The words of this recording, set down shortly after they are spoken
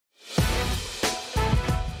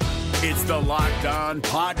It's the Locked On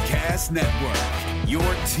Podcast Network, your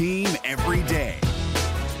team every day.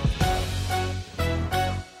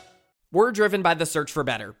 We're driven by the search for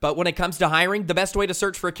better, but when it comes to hiring, the best way to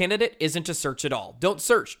search for a candidate isn't to search at all. Don't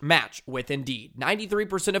search, match with Indeed.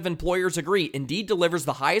 93% of employers agree Indeed delivers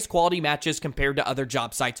the highest quality matches compared to other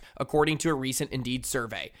job sites, according to a recent Indeed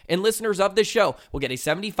survey. And listeners of this show will get a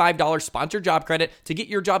 $75 sponsored job credit to get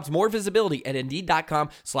your jobs more visibility at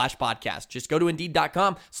Indeed.com/podcast. Just go to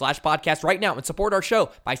Indeed.com/podcast right now and support our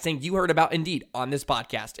show by saying you heard about Indeed on this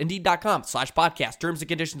podcast. Indeed.com/podcast. Terms and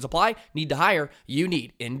conditions apply. Need to hire? You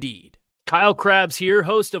need Indeed. Kyle Krabs here,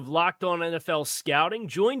 host of Locked On NFL Scouting.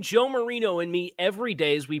 Join Joe Marino and me every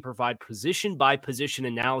day as we provide position-by-position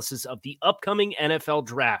analysis of the upcoming NFL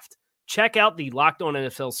Draft. Check out the Locked On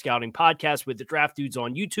NFL Scouting podcast with the Draft Dudes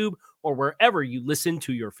on YouTube or wherever you listen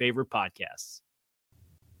to your favorite podcasts.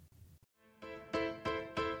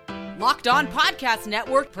 Locked On Podcast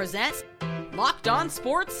Network presents Locked On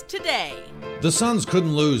Sports Today. The Suns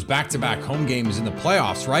couldn't lose back-to-back home games in the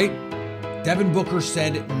playoffs, right? Devin Booker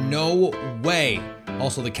said no way.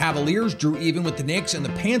 Also, the Cavaliers drew even with the Knicks, and the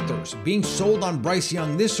Panthers being sold on Bryce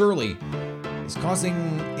Young this early is causing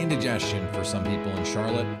indigestion for some people in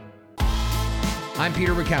Charlotte. I'm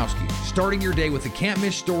Peter Bukowski, starting your day with the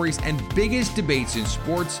can't-miss stories and biggest debates in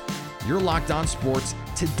sports. You're Locked On Sports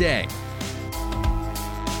Today.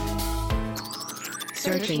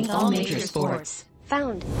 Searching all major sports.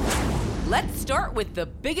 Found. Let's start with the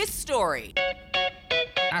biggest story.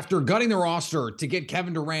 After gutting the roster to get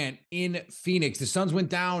Kevin Durant in Phoenix, the Suns went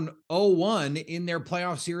down 0-1 in their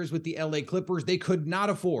playoff series with the LA Clippers. They could not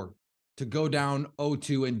afford to go down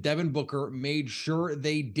 0-2, and Devin Booker made sure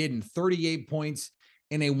they didn't. 38 points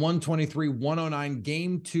in a 123-109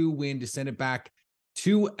 Game 2 win to send it back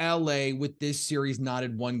to LA with this series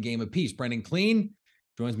knotted one game apiece. Brendan Clean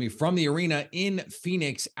joins me from the arena in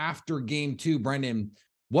Phoenix after Game 2. Brendan,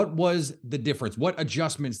 what was the difference? What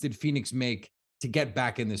adjustments did Phoenix make to get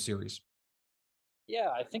back in this series? Yeah,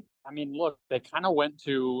 look, they kind of went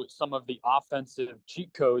to some of the offensive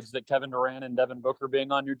cheat codes that Kevin Durant and Devin Booker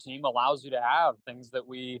being on your team allows you to have. Things that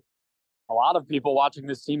a lot of people watching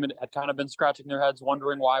this team had kind of been scratching their heads,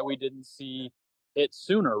 wondering why we didn't see it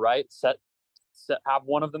sooner, right? Have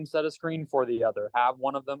one of them set a screen for the other, have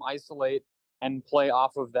one of them isolate and play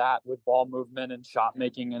off of that with ball movement and shot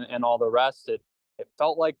making and all the rest. It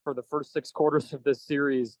felt like for the first 6 quarters of this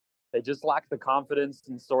series, they just lacked the confidence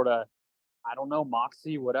and sort of,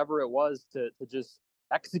 moxie, whatever it was, to just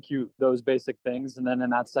execute those basic things. And then in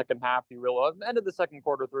that second half, end of the second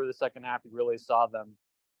quarter through the second half, you really saw them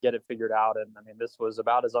get it figured out. And this was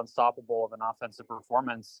about as unstoppable of an offensive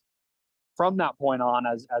performance from that point on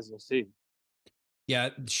as you'll see.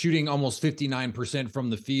 Yeah, shooting almost 59% from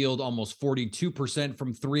the field, almost 42%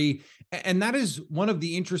 from three. And that is one of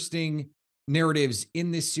the interesting narratives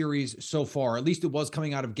in this series so far. At least it was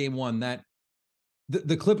coming out of Game 1, that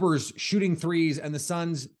the Clippers shooting threes and the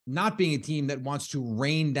Suns not being a team that wants to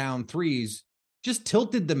rain down threes just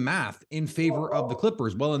tilted the math in favor of the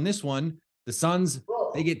Clippers. Well, in this one, the Suns,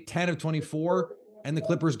 they get 10 of 24 and the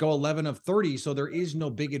Clippers go 11 of 30. So there is no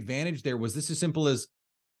big advantage there. Was this as simple as,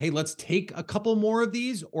 hey, let's take a couple more of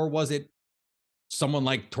these? Or was it someone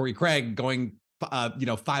like Torrey Craig going,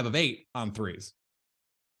 5 of 8 on threes?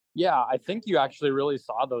 Yeah, I think you actually really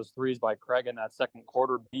saw those threes by Craig in that second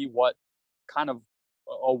quarter be what kind of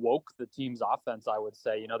awoke the team's offense, I would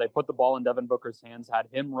say. They put the ball in Devin Booker's hands, had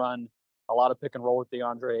him run a lot of pick and roll with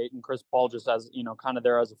DeAndre Ayton, Chris Paul just as, kind of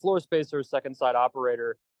there as a floor spacer, second side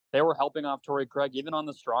operator. They were helping off Torrey Craig even on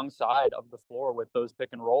the strong side of the floor with those pick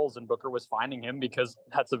and rolls, and Booker was finding him because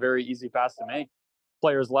that's a very easy pass to make.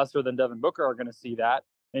 Players lesser than Devin Booker are going to see that.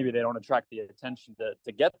 Maybe they don't attract the attention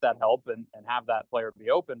to get that help and have that player be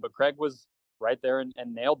open, but Craig was right there and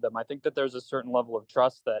nailed them. I think that there's a certain level of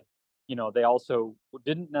trust that, they also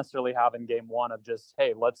didn't necessarily have in Game 1 of just,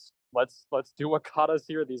 hey, let's do what got us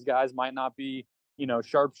here. These guys might not be,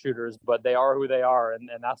 sharpshooters, but they are who they are. And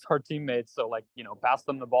that's our teammates. So pass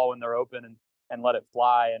them the ball when they're open and let it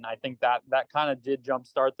fly. And I think that kind of did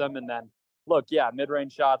jumpstart them. And then look,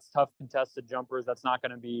 mid-range shots, tough contested jumpers. That's not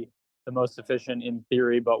going to be the most efficient in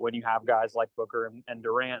theory, but when you have guys like Booker and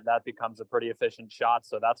Durant, that becomes a pretty efficient shot.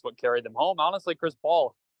 So that's what carried them home. Honestly, Chris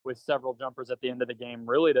Paul with several jumpers at the end of the game,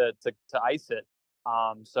 really to ice it.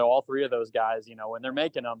 So all three of those guys, when they're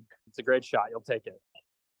making them, it's a great shot. You'll take it.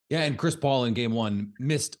 Yeah, and Chris Paul in Game 1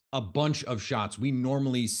 missed a bunch of shots. We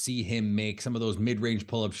normally see him make some of those mid-range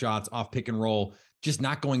pull-up shots off pick and roll, just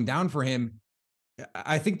not going down for him.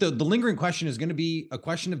 I think the lingering question is going to be a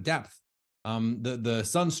question of depth. The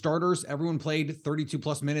Suns starters, everyone played 32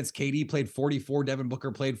 plus minutes. KD played 44. Devin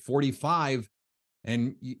Booker played 45.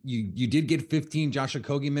 And you did get 15 Josh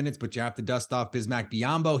Okogie minutes, but you have to dust off Bismack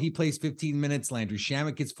Biyombo. He plays 15 minutes. Landry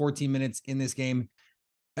Shamet gets 14 minutes in this game.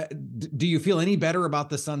 Do you feel any better about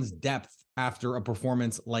the Suns' depth after a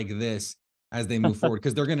performance like this as they move forward?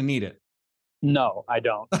 Because they're going to need it. No, I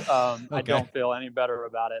don't. Okay. I don't feel any better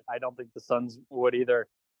about it. I don't think the Suns would either.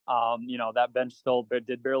 That bench still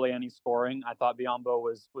did barely any scoring. I thought Biyombo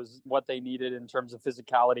was what they needed in terms of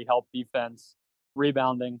physicality, help, defense,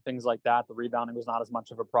 rebounding, things like that. The rebounding was not as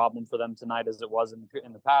much of a problem for them tonight as it was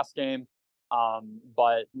in the past game.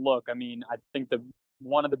 But look, I mean, I think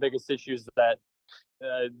one of the biggest issues that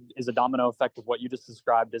is a domino effect of what you just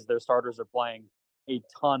described is their starters are playing a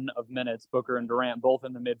ton of minutes. Booker and Durant both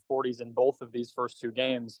in the mid 40s in both of these first two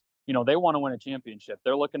games. They want to win a championship.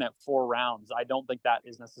 They're looking at 4 rounds. I don't think that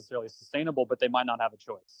is necessarily sustainable, but they might not have a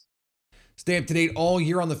choice. Stay up to date all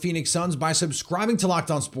year on the Phoenix Suns by subscribing to Locked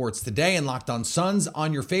On Sports today and Locked On Suns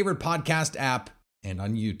on your favorite podcast app and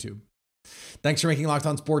on YouTube. Thanks for making Locked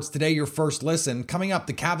On Sports today your first listen. Coming up,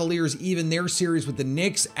 the Cavaliers even their series with the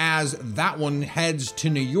Knicks as that one heads to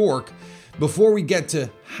New York. Before we get to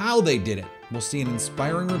how they did it, we'll see an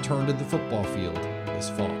inspiring return to the football field this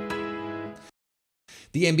fall.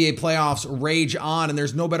 The NBA playoffs rage on, and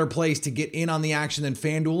there's no better place to get in on the action than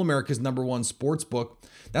FanDuel, America's #1 sports book.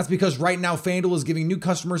 That's because right now FanDuel is giving new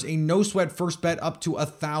customers a no-sweat first bet up to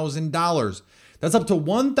 $1,000. That's up to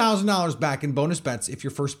 $1,000 back in bonus bets if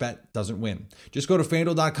your first bet doesn't win. Just go to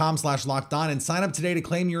FanDuel.com/lockedon and sign up today to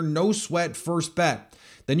claim your no-sweat first bet.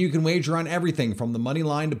 Then you can wager on everything from the money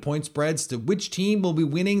line to point spreads to which team will be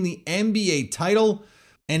winning the NBA title.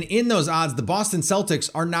 And in those odds, the Boston Celtics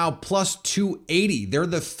are now plus 280. They're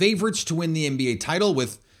the favorites to win the NBA title,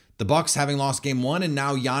 with the Bucks having lost game 1 and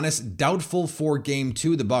now Giannis doubtful for game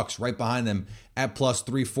 2. The Bucks right behind them at plus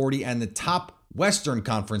 340, and the top Western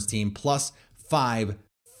Conference team plus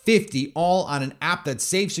 550, all on an app that's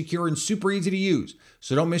safe, secure, and super easy to use.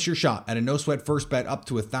 So don't miss your shot at a no-sweat first bet up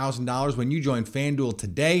to $1,000 when you join FanDuel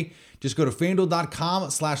today. Just go to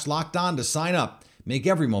FanDuel.com/lockedon to sign up. Make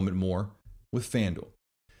every moment more with FanDuel.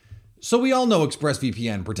 So we all know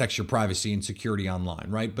ExpressVPN protects your privacy and security online,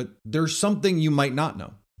 right? But there's something you might not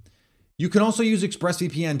know. You can also use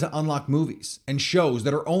ExpressVPN to unlock movies and shows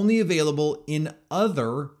that are only available in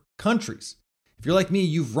other countries. If you're like me,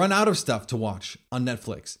 you've run out of stuff to watch on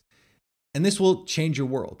Netflix. And this will change your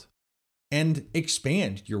world and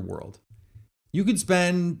expand your world. You could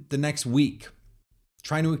spend the next week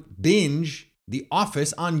trying to binge The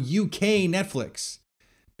Office on UK Netflix,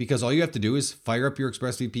 because all you have to do is fire up your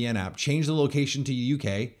ExpressVPN app, change the location to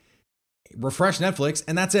UK, refresh Netflix,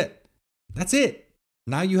 and that's it. That's it.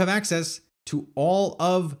 Now you have access to all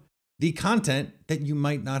of the content that you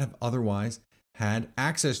might not have otherwise had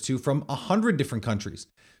access to from 100 different countries.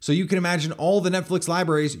 So you can imagine all the Netflix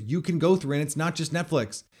libraries you can go through, and it's not just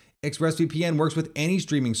Netflix. ExpressVPN works with any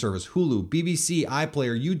streaming service: Hulu, BBC,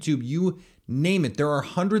 iPlayer, YouTube, you name it. There are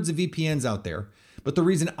hundreds of VPNs out there. But the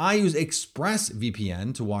reason I use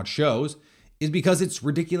ExpressVPN to watch shows is because it's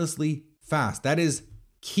ridiculously fast. That is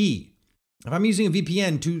key. If I'm using a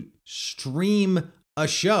VPN to stream a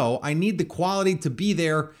show, I need the quality to be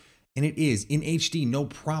there, and it is in HD, no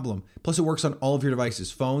problem. Plus, it works on all of your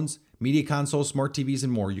devices: phones, media consoles, smart TVs,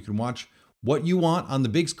 and more. You can watch what you want on the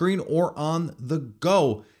big screen or on the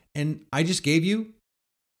go. And I just gave you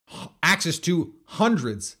access to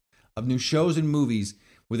hundreds of new shows and movies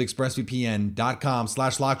with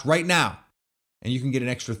expressvpn.com/locked right now. And you can get an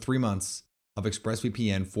extra 3 months of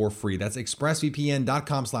ExpressVPN for free. That's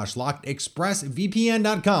expressvpn.com/locked,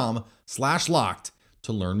 expressvpn.com/locked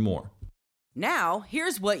to learn more. Now,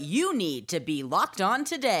 here's what you need to be locked on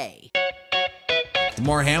today.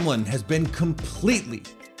 Damar Hamlin has been completely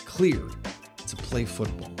cleared to play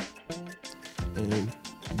football. And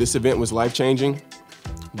this event was life-changing,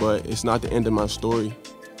 but it's not the end of my story.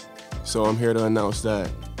 So I'm here to announce that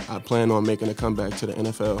I plan on making a comeback to the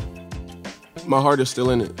NFL. My heart is still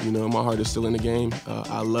in it, my heart is still in the game.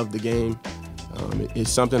 I love the game.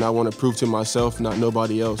 It's something I want to prove to myself, not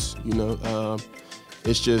nobody else,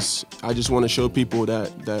 It's just, I just want to show people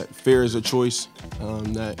that fear is a choice,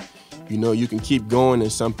 that, you can keep going in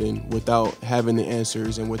something without having the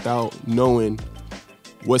answers and without knowing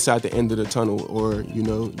what's at the end of the tunnel. Or,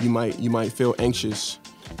 you might feel anxious.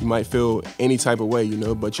 You might feel any type of way,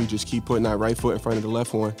 but you just keep putting that right foot in front of the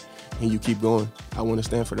left one and you keep going. I want to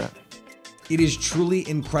stand for that. It is truly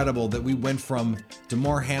incredible that we went from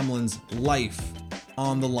Damar Hamlin's life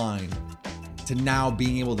on the line to now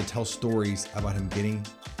being able to tell stories about him getting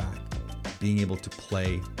back, being able to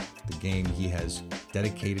play the game he has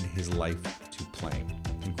dedicated his life to playing.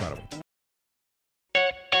 Incredible.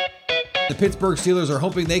 The Pittsburgh Steelers are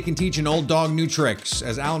hoping they can teach an old dog new tricks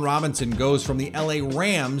as Allen Robinson goes from the LA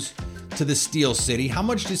Rams to the Steel City. How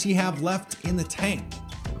much does he have left in the tank?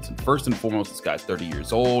 First and foremost, this guy's 30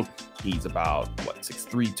 years old. He's about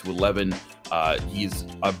 6'3", 211. He's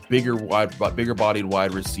a bigger bodied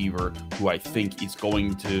wide receiver who I think is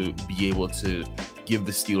going to be able to give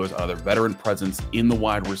the Steelers another veteran presence in the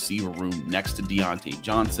wide receiver room next to Deontay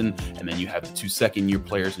Johnson. And then you have the 2 second-year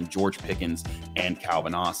players in George Pickens and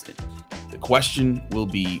Calvin Austin. The question will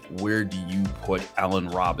be, where do you put Allen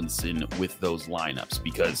Robinson with those lineups?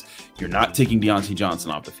 Because you're not taking Deontay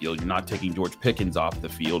Johnson off the field. You're not taking George Pickens off the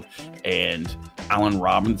field. And Allen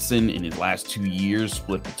Robinson in his last 2 years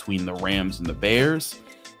split between the Rams and the Bears.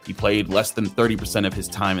 He played less than 30% of his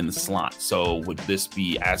time in the slot. So would this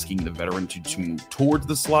be asking the veteran to move towards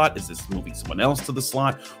the slot? Is this moving someone else to the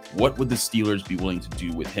slot? What would the Steelers be willing to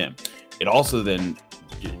do with him? It also then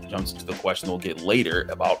jumps into the question we'll get later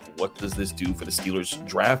about what does this do for the Steelers'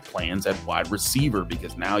 draft plans at wide receiver,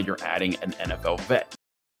 because now you're adding an NFL vet.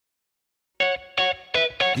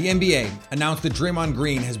 The NBA announced that Draymond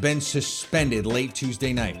Green has been suspended late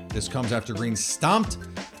Tuesday night. This comes after Green stomped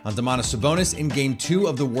on Domantas Sabonis in Game 2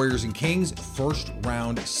 of the Warriors and Kings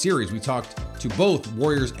first-round series. We talked to both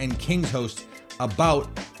Warriors and Kings hosts about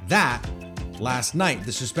that last night.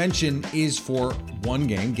 The suspension is for one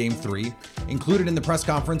game, Game 3. Included in the press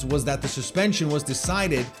conference was that the suspension was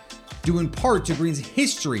decided due in part to Green's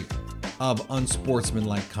history of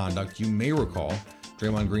unsportsmanlike conduct. You may recall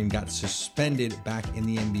Draymond Green got suspended back in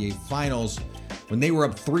the NBA Finals when they were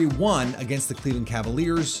up 3-1 against the Cleveland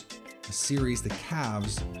Cavaliers, a series the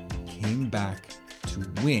Cavs came back to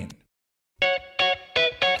win.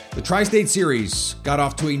 The Tri-State Series got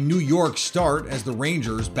off to a New York start as the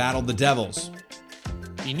Rangers battled the Devils.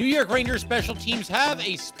 The New York Rangers special teams have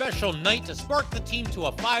a special night to spark the team to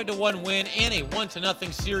a 5-1 win and a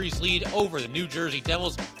 1-0 series lead over the New Jersey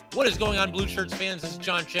Devils. What is going on, Blue Shirts fans? This is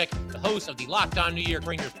John Chick, the host of the Locked On New York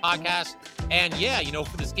Rangers podcast. And yeah,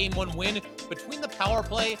 for this Game 1 win, between the power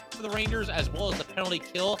play for the Rangers as well as the penalty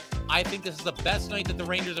kill, I think this is the best night that the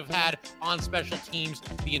Rangers have had on special teams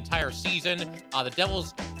the entire season. The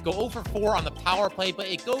Devils go 0 for 4 on the power play, but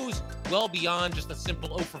it goes well beyond just a simple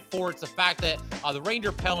 0 for 4. It's the fact that the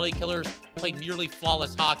Ranger penalty killers played nearly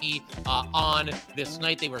flawless hockey on this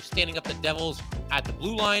night. They were standing up the Devils at the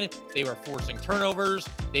blue line. They were forcing turnovers.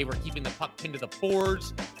 They were keeping the puck pinned to the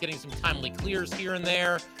boards, getting some timely clears here and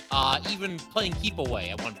there, even playing keep away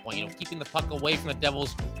at one point, keeping the puck away from the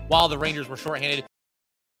Devils while the Rangers were shorthanded.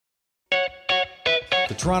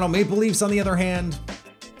 The Toronto Maple Leafs, on the other hand,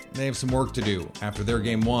 they have some work to do after their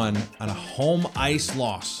Game 1 on a home ice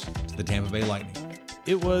loss to the Tampa Bay Lightning.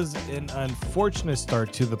 It was an unfortunate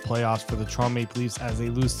start to the playoffs for the Toronto Maple Leafs as they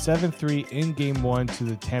lose 7-3 in Game 1 to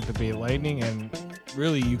the Tampa Bay Lightning, and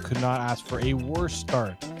really you could not ask for a worse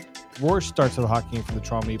start to the hockey game for the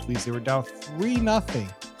Toronto Maple Leafs. They were down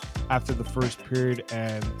 3-0 after the first period,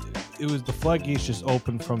 and it was the floodgates just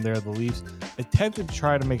opened from there. The Leafs attempted to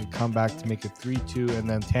try to make a comeback to make it 3-2, and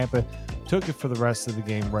then Tampa took it for the rest of the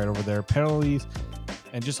game right over there. Penalties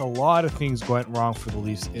and just a lot of things went wrong for the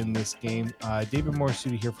Leafs in this game. David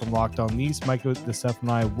Morsuti here from Locked On Leafs. Michael DeStefano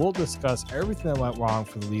and I will discuss everything that went wrong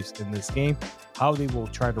for the Leafs in this game, how they will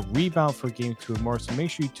try to rebound for Game 2 and more. So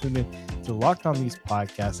make sure you tune in to Locked On Leafs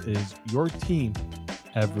podcast. It is your team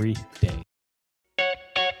every day.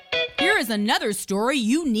 Here is another story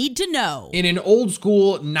you need to know. In an old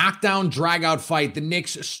school knockdown dragout fight, the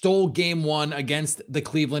Knicks stole Game 1 against the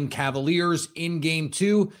Cleveland Cavaliers. In Game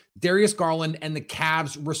 2, Darius Garland and the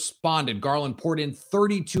Cavs responded. Garland poured in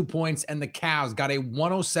 32 points and the Cavs got a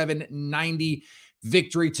 107-90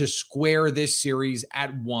 victory to square this series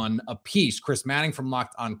at 1 apiece. Chris Manning from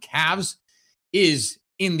Locked On Cavs is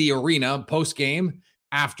in the arena post-game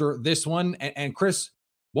after this one. And Chris,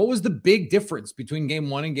 what was the big difference between Game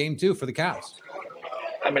 1 and Game 2 for the Cavs?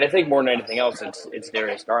 I think more than anything else, it's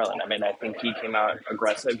Darius Garland. I think he came out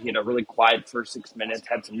aggressive. He had a really quiet first 6 minutes,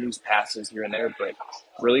 had some loose passes here and there, but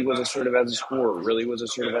really was assertive as a scorer, really was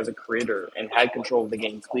assertive as a creator, and had control of the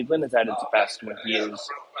game. Cleveland is at its best when he is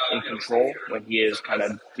in control, when he is kind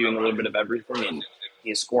of doing a little bit of everything, and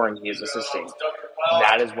he is scoring, he is assisting.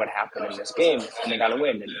 That is what happened in this game, and they got a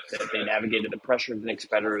win. And they navigated the pressure of the Knicks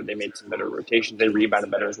better. They made some better rotations. They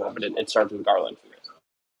rebounded better as well, but it starts with Garland for me.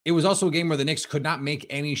 It was also a game where the Knicks could not make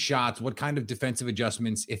any shots. What kind of defensive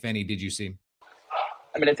adjustments, if any, did you see?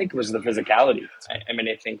 I think it was the physicality.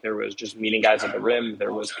 I think there was just meeting guys at the rim.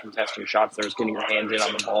 There was contesting shots. There was getting your hands in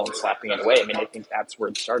on the ball and slapping it away. I think that's where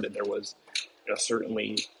it started. There was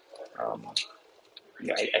certainly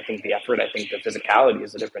I think the effort, I think the physicality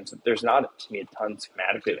is the difference. There's not, to me, a ton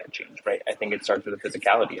schematically that changed, right? I think it starts with the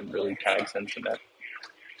physicality and really kind of extends from that.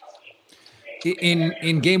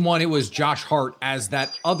 In game one, it was Josh Hart as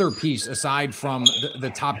that other piece, aside from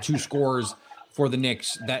the top two scorers for the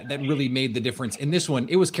Knicks, that really made the difference. In this one,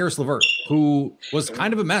 it was Karis LeVert, who was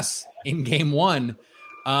kind of a mess in game one,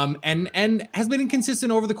 and has been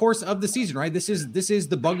inconsistent over the course of the season, right? This is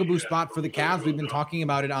the bugaboo spot for the Cavs. We've been talking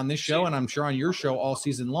about it on this show, and I'm sure on your show all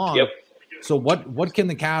season long. Yep. So what can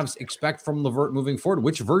the Cavs expect from LeVert moving forward?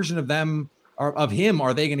 Which version of him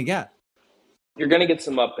are they going to get? You're going to get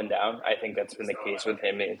some up and down. I think that's been the case with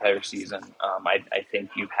him the entire season. I think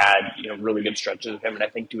you've had really good stretches of him, and I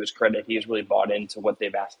think to his credit, he has really bought into what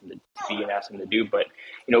they've asked him to be and asked him to do. But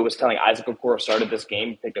it was telling. Isaac Okoro started this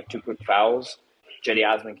game, picked up 2 quick fouls. Jetty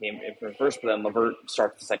Osman came in for the first, but then LeVert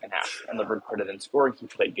started the second half, and LeVert put it in scoring. He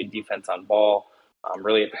played good defense on ball,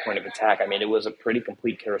 really at the point of attack. I mean, it was a pretty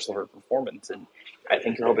complete Karis LeVert performance, and I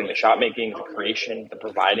think you're hoping the shot making, the creation, the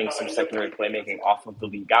providing some secondary playmaking off of the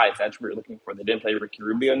lead guys. That's what you're looking for. They didn't play Ricky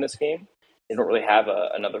Rubio in this game. They don't really have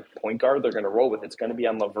another point guard they're going to roll with. It's going to be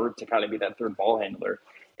on LeVert to kind of be that third ball handler.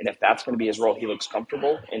 And if that's going to be his role, he looks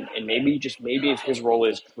comfortable. And maybe if his role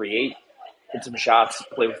is create, hit some shots,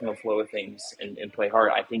 play within the flow of things, and play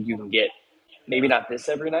hard, I think you can get maybe not this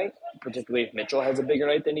every night, particularly if Mitchell has a bigger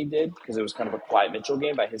night than he did, because it was kind of a quiet Mitchell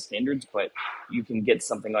game by his standards, but you can get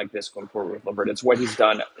something like this going forward with LeVert. It's what he's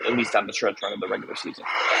done, at least on the stretch run of the regular season.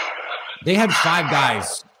 They had 5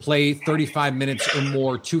 guys play 35 minutes or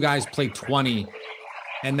more, 2 guys play 20,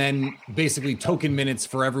 and then basically token minutes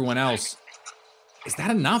for everyone else. Is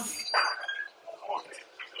that enough?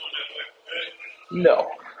 No.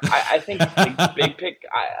 I think big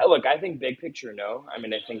picture, no. I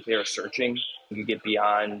mean, I think they're searching. You get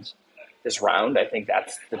beyond this round. I think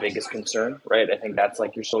that's the biggest concern, right? I think that's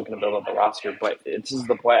you're still going to build up the roster, but this is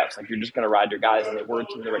the playoffs. You're just going to ride your guys, and they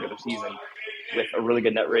worked in the regular season with a really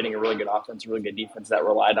good net rating, a really good offense, a really good defense that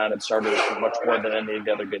relied on its starters much more than any of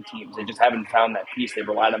the other good teams. They just haven't found that piece. They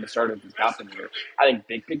relied on the starters who's got them here. I think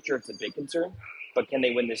big picture, it's a big concern, but can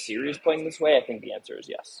they win this series playing this way? I think the answer is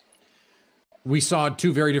yes. We saw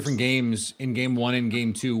 2 very different games in game 1 and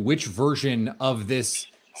game 2. Which version of this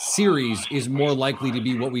series is more likely to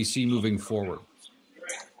be what we see moving forward?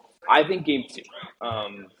 I think game 2.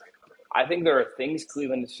 I think there are things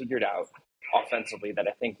Cleveland has figured out offensively that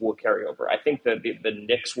I think will carry over. I think that the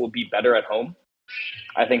Knicks will be better at home.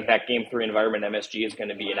 I think that game 3 environment MSG is going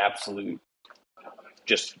to be an absolute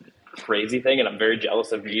just crazy thing, and I'm very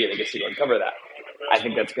jealous of media that gets to go and cover that. I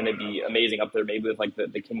think that's going to be amazing up there, maybe with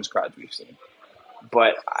the Kings crowds we've seen.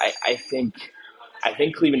 But I think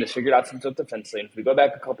Cleveland has figured out some stuff defensively. And if we go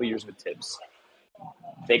back a couple of years with Tibbs,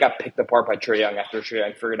 they got picked apart by Trae Young after Trae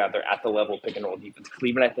Young figured out they're at the level pick and roll defense.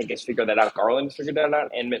 Cleveland, I think, has figured that out. Garland has figured that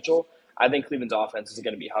out, and Mitchell. I think Cleveland's offense is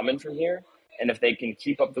going to be humming from here. And if they can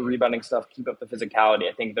keep up the rebounding stuff, keep up the physicality,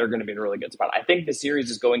 I think they're going to be in a really good spot. I think the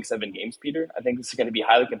series is going 7 games, Peter. I think this is going to be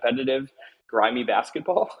highly competitive, grimy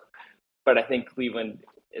basketball. But I think Cleveland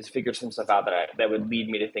has figured some stuff out that would lead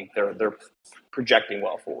me to think they're projecting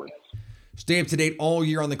well forward. Stay up to date all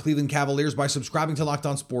year on the Cleveland Cavaliers by subscribing to Locked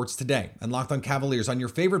On Sports today and Locked On Cavaliers on your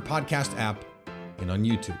favorite podcast app and on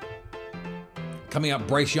YouTube. Coming up,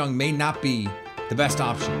 Bryce Young may not be the best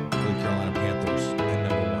option for the Carolina Panthers at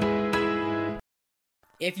number 1.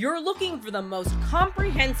 If you're looking for the most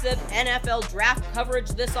comprehensive NFL draft coverage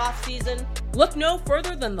this offseason, look no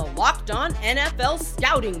further than the Locked On NFL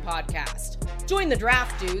Scouting Podcast. Join the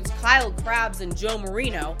draft dudes, Kyle Krabs and Joe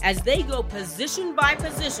Marino, as they go position by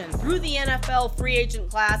position through the NFL free agent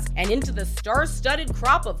class and into the star-studded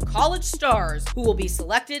crop of college stars who will be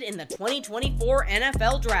selected in the 2024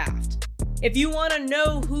 NFL Draft. If you want to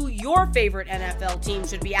know who your favorite NFL team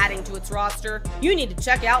should be adding to its roster, you need to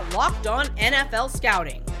check out Locked On NFL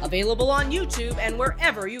Scouting, available on YouTube and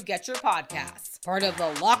wherever you get your podcasts. Part of the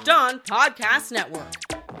Locked On Podcast Network,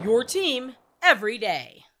 your team every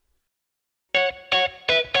day.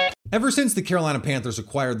 Ever since the Carolina Panthers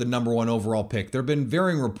acquired the number 1 overall pick, there have been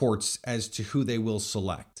varying reports as to who they will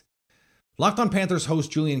select. Locked On Panthers host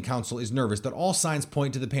Julian Council is nervous that all signs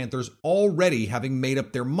point to the Panthers already having made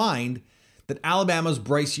up their mind that Alabama's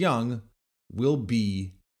Bryce Young will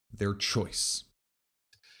be their choice.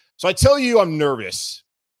 So I tell you I'm nervous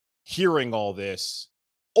hearing all this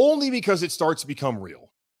only because it starts to become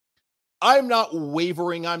real. I'm not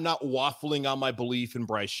wavering. I'm not waffling on my belief in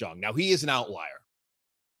Bryce Young. Now, he is an outlier.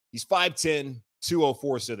 He's 5'10",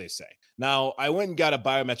 204, so they say. Now, I went and got a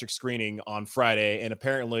biometric screening on Friday, and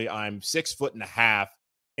apparently I'm 6'1.5"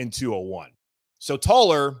 and 201. So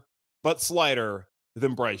taller, but slighter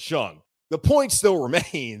than Bryce Young. The point still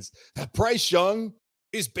remains that Bryce Young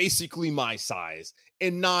is basically my size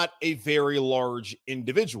and not a very large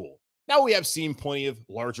individual. Now, we have seen plenty of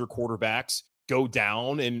larger quarterbacks go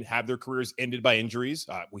down and have their careers ended by injuries.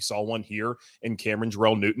 We saw one here in Cameron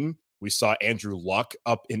Jarrell Newton. We saw Andrew Luck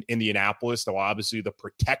up in Indianapolis, though obviously the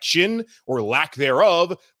protection or lack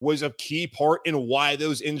thereof was a key part in why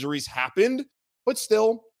those injuries happened. But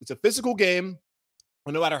still, it's a physical game.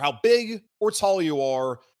 And no matter how big or tall you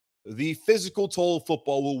are, the physical toll of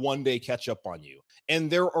football will one day catch up on you. And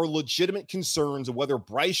there are legitimate concerns of whether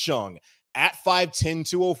Bryce Young at 5'10",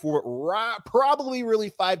 204, probably really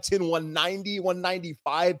 5'10", 190,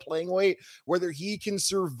 195 playing weight, whether he can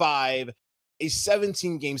survive a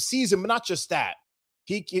 17-game season. But not just that.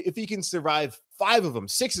 If he can survive 5 of them,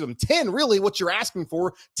 6 of them, 10, really what you're asking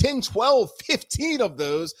for, 10, 12, 15 of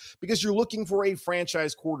those, because you're looking for a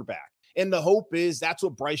franchise quarterback. And the hope is that's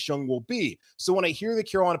what Bryce Young will be. So when I hear the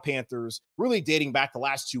Carolina Panthers, really dating back the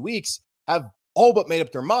last 2 weeks, have all but made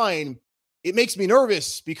up their mind, it makes me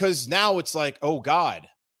nervous because now it's like, oh God,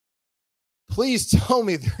 please tell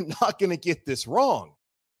me they're not going to get this wrong.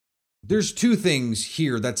 There's 2 things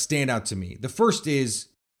here that stand out to me. The first is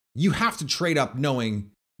you have to trade up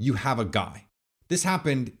knowing you have a guy. This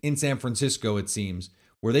happened in San Francisco, it seems,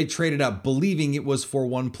 where they traded up believing it was for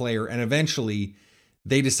one player, and eventually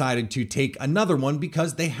they decided to take another one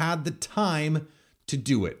because they had the time to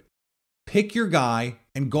do it. Pick your guy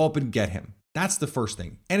and go up and get him. That's the first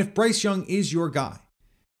thing. And if Bryce Young is your guy,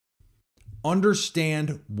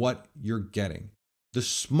 understand what you're getting. The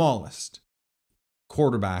smallest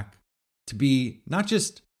quarterback to be not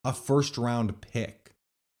just a first-round pick,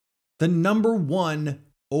 the number 1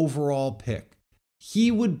 overall pick.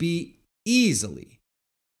 He would be easily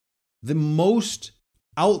the most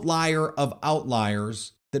outlier of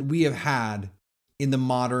outliers that we have had in the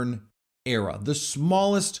modern era. The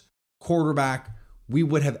smallest quarterback we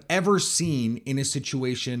would have ever seen in a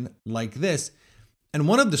situation like this. And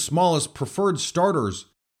one of the smallest preferred starters,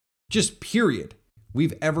 just period,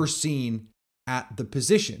 we've ever seen at the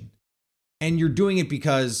position. And you're doing it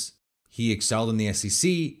because he excelled in the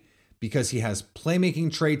SEC, because he has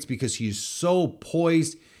playmaking traits, because he's so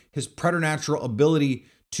poised, his preternatural ability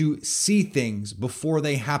to see things before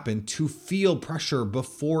they happen, to feel pressure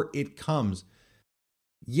before it comes.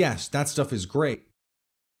 Yes, that stuff is great.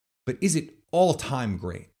 But is it all-time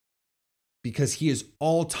great? Because he is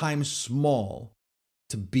all-time small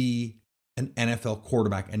to be an NFL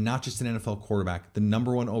quarterback, and not just an NFL quarterback, the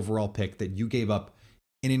number 1 overall pick that you gave up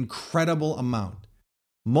an incredible amount,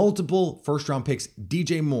 multiple first-round picks,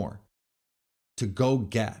 DJ Moore, to go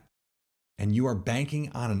get. And you are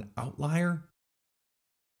banking on an outlier?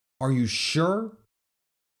 Are you sure?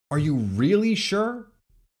 Are you really sure?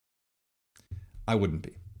 I wouldn't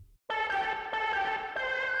be.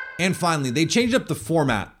 And finally, they changed up the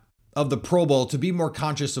format of the Pro Bowl to be more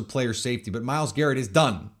conscious of player safety, but Myles Garrett is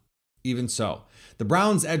done. Even so, the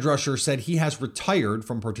Browns edge rusher said he has retired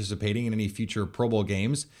from participating in any future Pro Bowl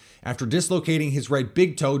games after dislocating his right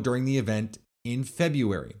big toe during the event in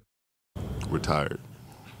February. Retired.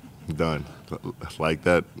 Done. Like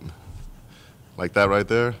that right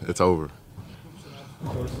there, it's over.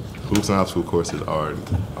 Hoops and obstacle courses are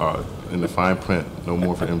in the fine print, no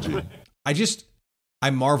more for MG. I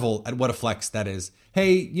marvel at what a flex that is.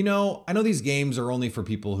 Hey, I know these games are only for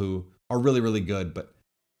people who are really, really good,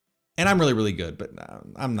 and I'm really, really good, but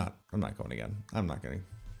I'm not going again. I'm not going.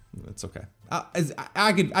 It's okay.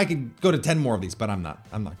 I could go to 10 more of these, but I'm not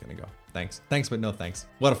going to go. Thanks, but no thanks.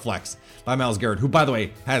 What a flex by Myles Garrett, who, by the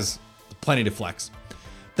way, has plenty to flex.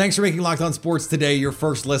 Thanks for making Locked On Sports today your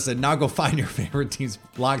first listen. Now go find your favorite team's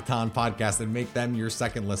Locked On podcast and make them your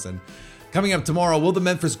second listen. Coming up tomorrow, will the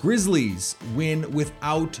Memphis Grizzlies win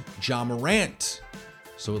without Ja Morant?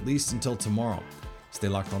 So at least until tomorrow, stay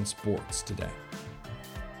locked on sports today.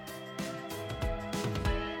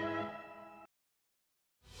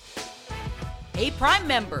 Hey, Prime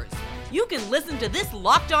members, you can listen to this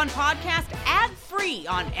Locked On podcast ad-free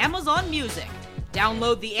on Amazon Music.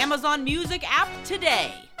 Download the Amazon Music app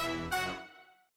today.